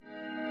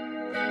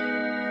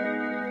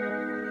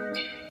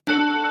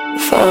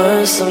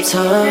Find some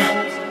time,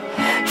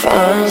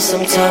 find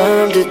some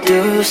time to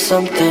do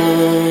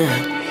something.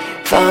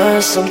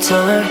 Find some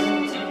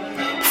time,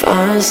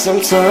 find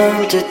some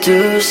time to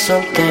do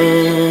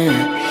something.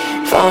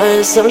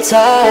 Find some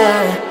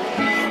time,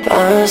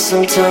 find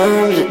some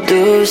time to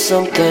do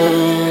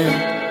something.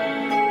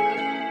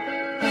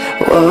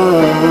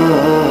 Whoa,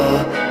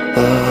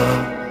 whoa.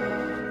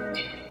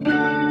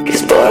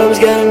 'Cause boredom's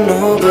got a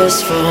new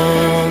best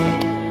friend.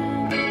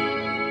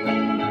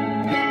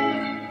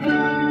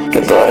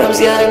 Cause boredom's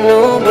got a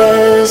new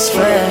best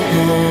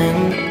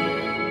friend.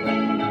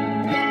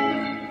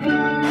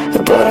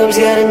 Boredom's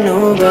got a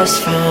new best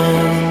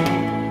friend.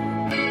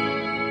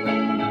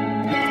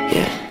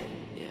 Yeah.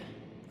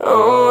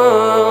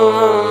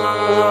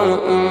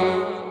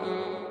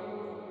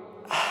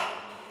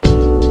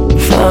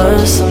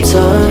 Find some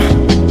time,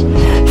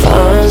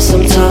 find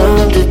some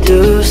time to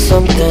do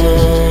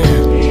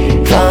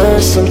something.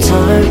 Find some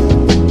time,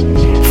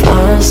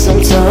 find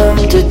some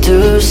time to do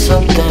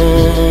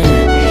something.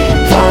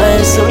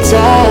 Find some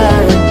time.